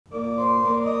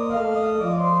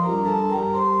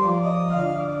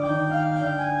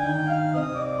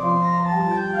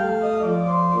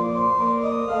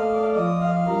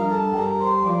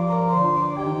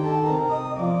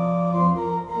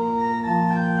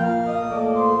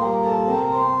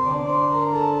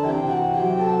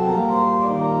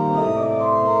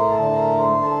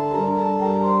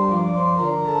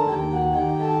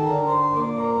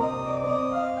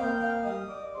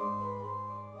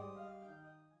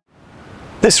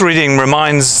This reading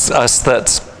reminds us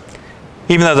that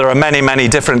even though there are many, many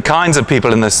different kinds of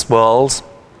people in this world,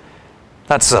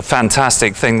 that's a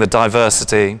fantastic thing, the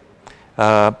diversity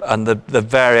and the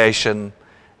variation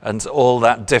and all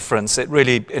that difference. It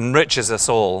really enriches us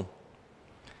all.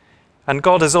 And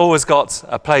God has always got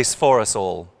a place for us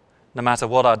all, no matter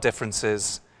what our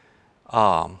differences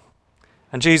are.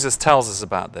 And Jesus tells us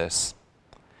about this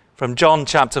from John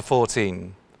chapter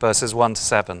 14, verses 1 to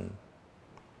 7.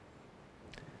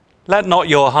 Let not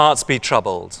your hearts be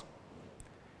troubled.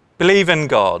 Believe in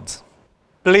God.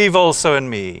 Believe also in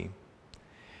me.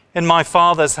 In my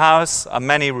Father's house are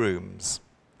many rooms.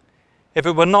 If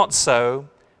it were not so,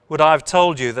 would I have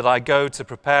told you that I go to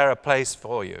prepare a place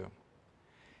for you?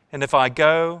 And if I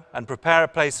go and prepare a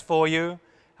place for you,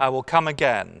 I will come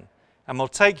again and will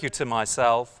take you to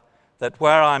myself, that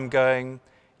where I am going,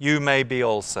 you may be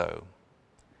also.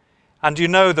 And you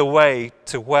know the way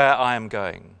to where I am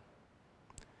going.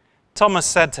 Thomas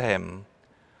said to him,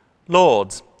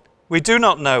 Lord, we do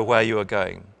not know where you are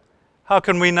going. How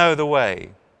can we know the way?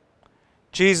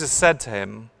 Jesus said to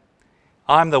him,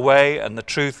 I am the way and the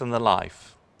truth and the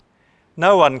life.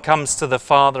 No one comes to the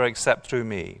Father except through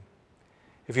me.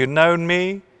 If you'd known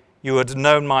me, you would have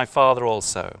known my Father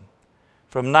also.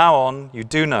 From now on, you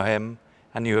do know him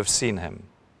and you have seen him.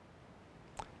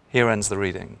 Here ends the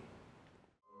reading.